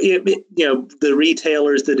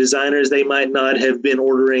retailers, the designers, they might not have been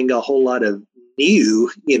ordering a whole lot of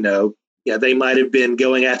new, they might have been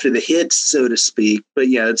going after the hits, so to speak, but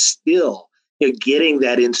it's still, getting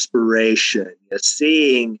that inspiration,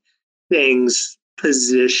 seeing things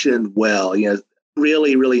positioned well,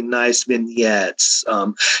 really, really nice vignettes.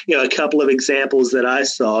 A couple of examples that I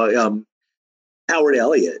saw, Howard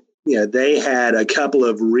Elliott, they had a couple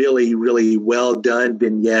of really, really well done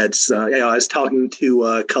vignettes. I was talking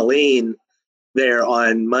to Colleen there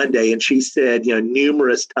on Monday, and she said,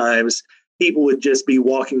 numerous times people would just be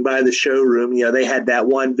walking by the showroom. They had that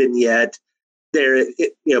one vignette there,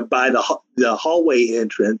 by the hallway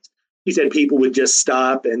entrance. She said people would just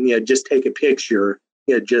stop and just take a picture.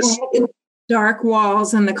 Dark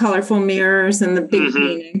walls and the colorful mirrors and the big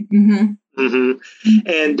meaning. Mm-hmm. Mm-hmm.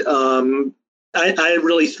 And I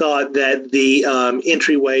really thought that the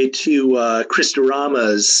entryway to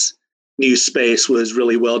Christorama's new space was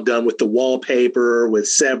really well done with the wallpaper, with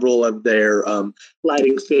several of their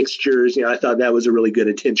lighting fixtures. I thought that was a really good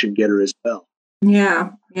attention getter as well.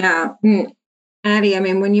 Yeah. Addie, I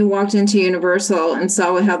mean, when you walked into Universal and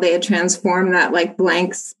saw how they had transformed that like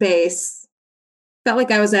blank space, felt like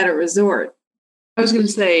I was at a resort. I was going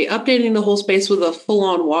to say, updating the whole space with a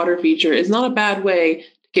full-on water feature is not a bad way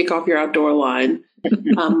to kick off your outdoor line.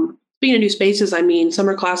 Speaking of new spaces, I mean,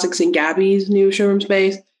 Summer Classics in Gabby's new showroom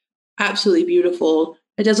space, absolutely beautiful.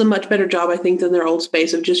 It does a much better job, I think, than their old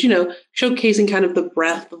space of just, showcasing kind of the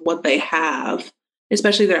breadth of what they have,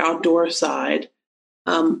 especially their outdoor side.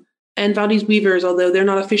 And Valdez Weavers, although they're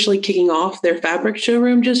not officially kicking off their fabric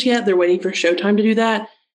showroom just yet, they're waiting for Showtime to do that.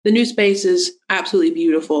 The new space is absolutely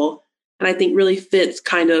beautiful. And I think really fits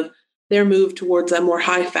kind of their move towards that more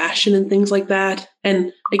high fashion and things like that.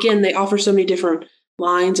 And again, they offer so many different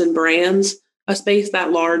lines and brands. A space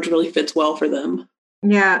that large really fits well for them.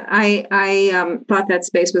 Yeah, I thought that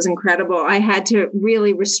space was incredible. I had to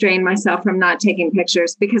really restrain myself from not taking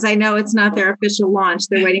pictures because I know it's not their official launch.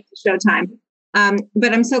 They're waiting for Showtime.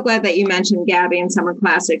 But I'm so glad that you mentioned Gabby and Summer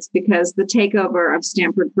Classics because the takeover of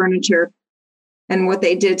Stanford Furniture and what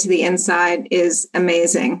they did to the inside is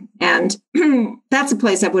amazing. And that's a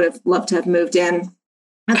place I would have loved to have moved in.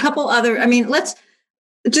 A couple other, I mean, let's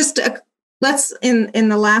in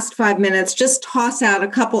the last 5 minutes, just toss out a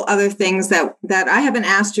couple other things that I haven't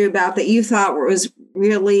asked you about that you thought was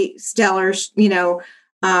really stellar,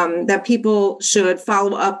 that people should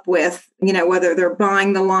follow up with, whether they're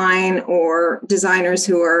buying the line or designers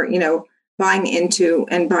who are, buying into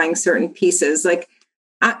and buying certain pieces. Like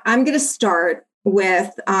I'm going to start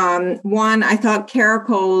with one. I thought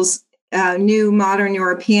Caracol's new modern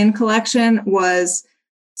European collection was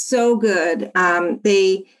so good.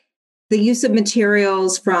 The use of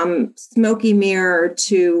materials from smoky mirror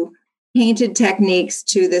to painted techniques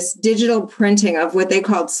to this digital printing of what they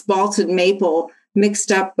called spalted maple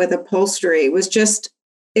mixed up with upholstery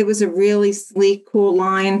it was a really sleek, cool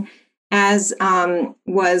line, as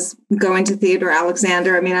was going to Theodore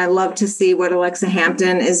Alexander. I mean, I love to see what Alexa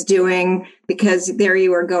Hampton is doing because there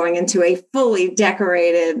you are going into a fully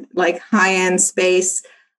decorated, like high-end space.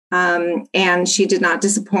 And she did not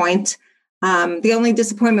disappoint. The only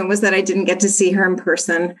disappointment was that I didn't get to see her in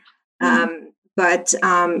person. But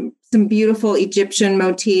some beautiful Egyptian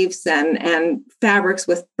motifs and fabrics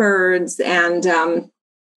with birds. And I'm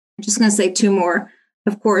just going to say two more.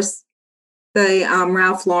 Of course, the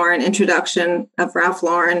Ralph Lauren introduction of Ralph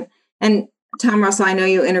Lauren. And Tom Russell, I know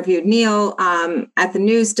you interviewed Neil at the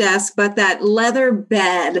news desk, but that leather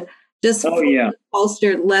bed,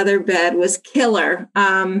 upholstered leather bed was killer.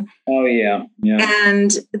 And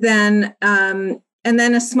then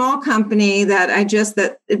a small company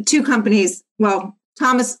two companies. Well,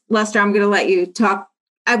 Thomas Lester, I'm going to let you talk.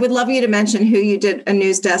 I would love you to mention who you did a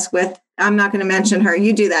news desk with. I'm not going to mention her.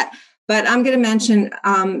 You do that. But I'm going to mention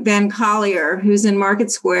Van Collier, who's in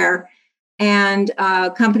Market Square, and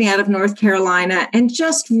a company out of North Carolina, and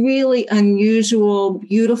just really unusual,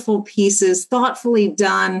 beautiful pieces, thoughtfully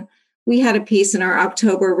done. We had a piece in our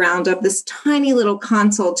October roundup, this tiny little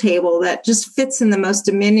console table that just fits in the most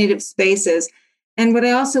diminutive spaces. And what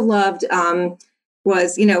I also loved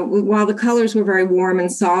was, while the colors were very warm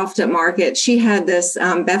and soft at Market, she had this,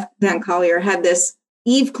 Beth Van Collier had this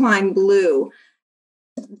Yves Klein blue.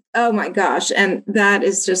 Oh my gosh. And that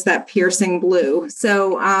is just that piercing blue.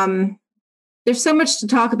 So there's so much to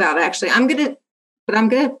talk about, actually. I'm going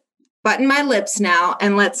to button my lips now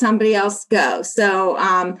and let somebody else go.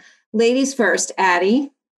 So ladies first,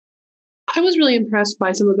 Addie. I was really impressed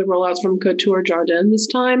by some of the rollouts from Couture Jardin this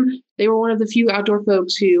time. They were one of the few outdoor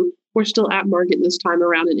folks who were still at Market this time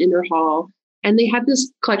around in Inner Hall. And they had this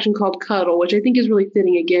collection called Cuddle, which I think is really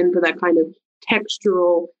fitting again for that kind of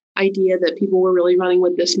textural idea that people were really running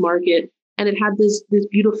with this market. And it had this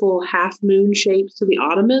beautiful half moon shapes to the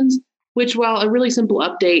ottomans, which, while a really simple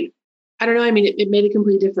update, I don't know, I mean, it made a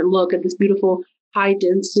completely different look at this beautiful high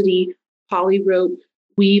density poly rope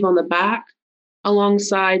weave on the back,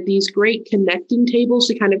 alongside these great connecting tables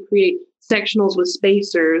to kind of create sectionals with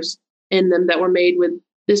spacers in them that were made with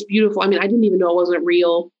this beautiful, I mean, I didn't even know it wasn't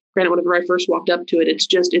real. Granted, whenever I first walked up to it, it's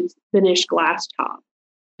finished glass top.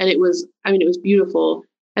 And it was beautiful.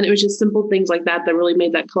 And it was just simple things like that really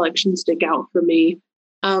made that collection stick out for me.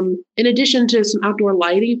 In addition to some outdoor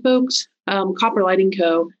lighting folks, Copper Lighting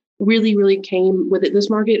Co. really, really came with it this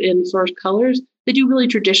market in first colors. They do really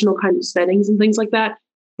traditional kind of settings and things like that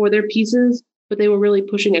for their pieces, but they were really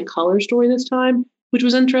pushing a color story this time, which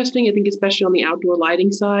was interesting, I think, especially on the outdoor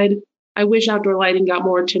lighting side. I wish outdoor lighting got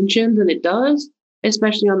more attention than it does,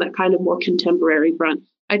 especially on that kind of more contemporary front.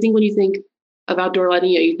 I think when you think of outdoor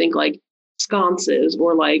lighting, you think like sconces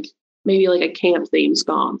or like maybe like a camp themed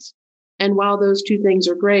sconce. And while those two things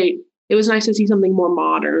are great, it was nice to see something more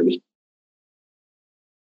modern.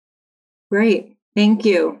 Great. Thank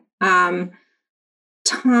you.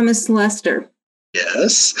 Thomas Lester.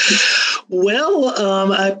 Yes. Well,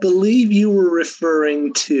 I believe you were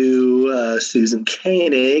referring to Susan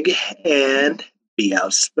Koenig and Be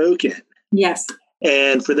Outspoken. Yes.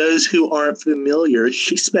 And for those who aren't familiar,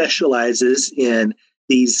 she specializes in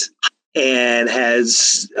these and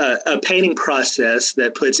has a painting process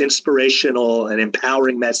that puts inspirational and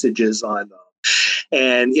empowering messages on them.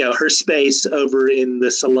 And, her space over in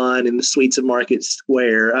the salon in the Suites of Market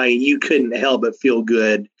Square, you couldn't help but feel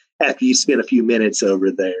good after you spent a few minutes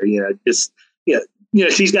over there.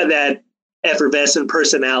 She's got that effervescent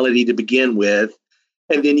personality to begin with.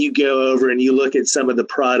 And then you go over and you look at some of the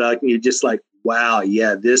product and you're just like, wow,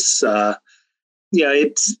 yeah, this,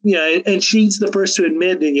 it's, and she's the first to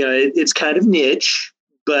admit that, it's kind of niche,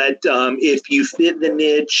 but if you fit the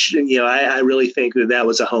niche, I really think that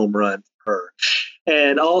was a home run for her.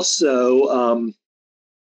 And also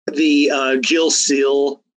the Jill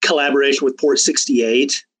Seal collaboration with Port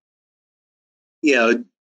 68,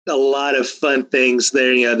 a lot of fun things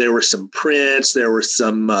there. There were some prints, there were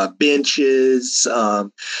some benches.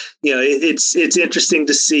 It's interesting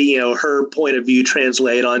to see, her point of view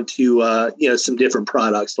translate onto, some different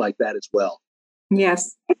products like that as well.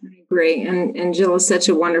 Yes, I agree. And Jill is such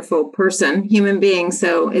a wonderful person, human being.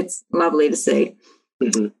 So it's lovely to see.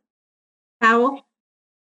 Mm-hmm. Powell?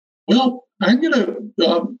 Well, I'm going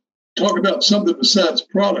to talk about something besides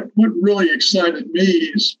product. What really excited me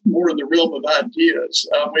is more in the realm of ideas.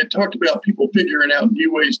 We had talked about people figuring out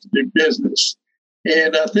new ways to do business.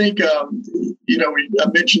 And I think, I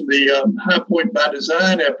mentioned the High Point by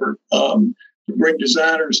Design effort to bring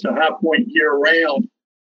designers to High Point year round.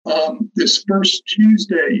 This First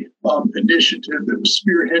Tuesday initiative that was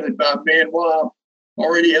spearheaded by Manoir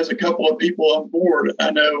already has a couple of people on board. I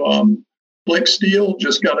know Flex Steel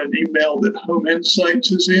just got an email that Home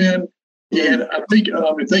Insights is in. And I think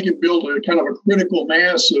if they can build a kind of a critical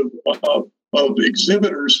mass of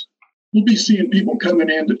exhibitors, we'll be seeing people coming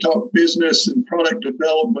in to talk business and product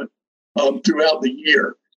development throughout the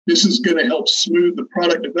year. This is going to help smooth the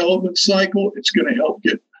product development cycle. It's going to help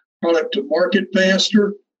get product to market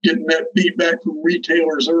faster, getting that feedback from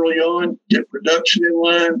retailers early on, get production in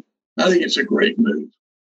line. I think it's a great move.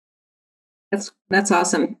 That's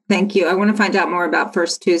awesome. Thank you. I want to find out more about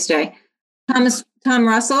First Tuesday. Tom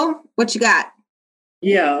Russell, what you got?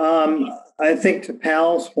 Yeah, I think to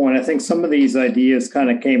Powell's point, I think some of these ideas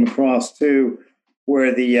kind of came across too,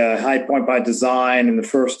 where the High Point by Design and the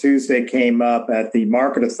First Tuesday came up at the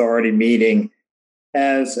Market Authority meeting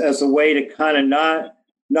as a way to kind of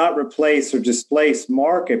not replace or displace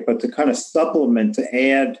market, but to kind of supplement, to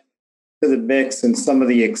add to the mix and some of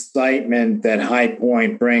the excitement that High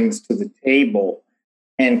Point brings to the table.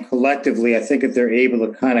 And collectively, I think if they're able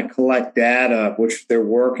to kind of collect data, which they're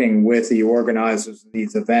working with the organizers of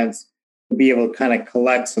these events, to be able to kind of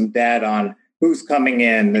collect some data on who's coming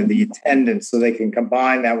in and the attendance so they can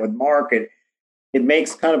combine that with market, it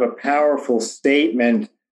makes kind of a powerful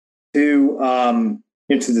statement to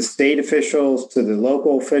the state officials, to the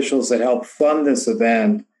local officials that help fund this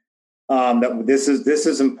event, that this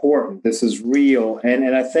is important, this is real.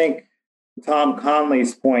 And I think Tom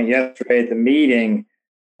Conley's point yesterday at the meeting,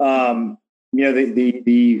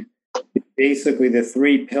 basically the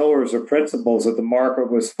three pillars or principles that the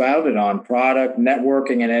market was founded on: product,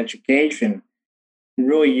 networking, and education. And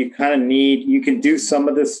really, you kind of you can do some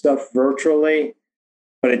of this stuff virtually,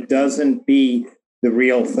 but it doesn't beat the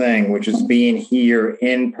real thing, which is being here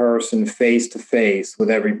in person, face to face with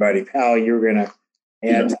everybody. Pal, you're going to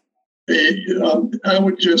add. I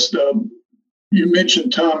would just, you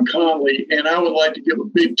mentioned Tom Conley, and I would like to give a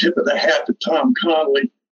big tip of the hat to Tom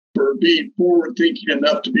Conley for being forward-thinking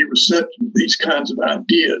enough to be receptive to these kinds of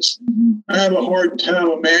ideas. I have a hard time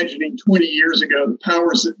imagining 20 years ago the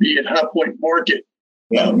powers that be at High Point Market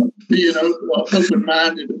being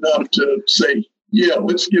open-minded enough to say, yeah,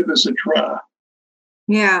 let's give this a try.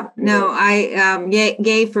 Yeah, no, I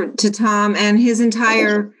gave to Tom and his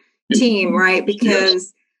entire team, right? Because,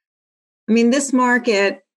 yes. I mean, this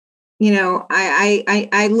market,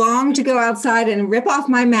 I long to go outside and rip off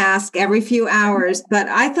my mask every few hours, but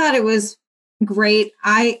I thought it was great.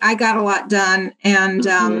 I got a lot done, and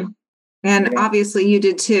obviously you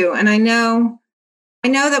did too. And I know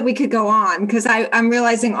that we could go on because I'm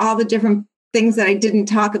realizing all the different things that I didn't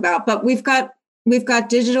talk about, but we've got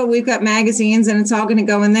digital, we've got magazines, and it's all going to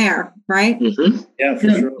go in there, right? Mm-hmm. Yeah, for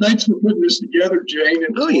Yeah, sure. thanks for putting this together, Jane.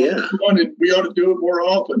 And Oh, yeah. and we ought to do it more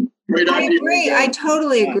often. Great I idea. agree. I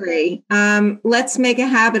totally agree. Let's make a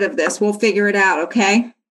habit of this. We'll figure it out.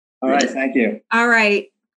 Okay. All right. Thank you. All right.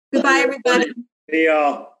 Goodbye, everybody. See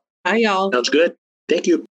y'all. Bye, y'all. Sounds good. Thank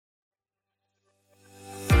you.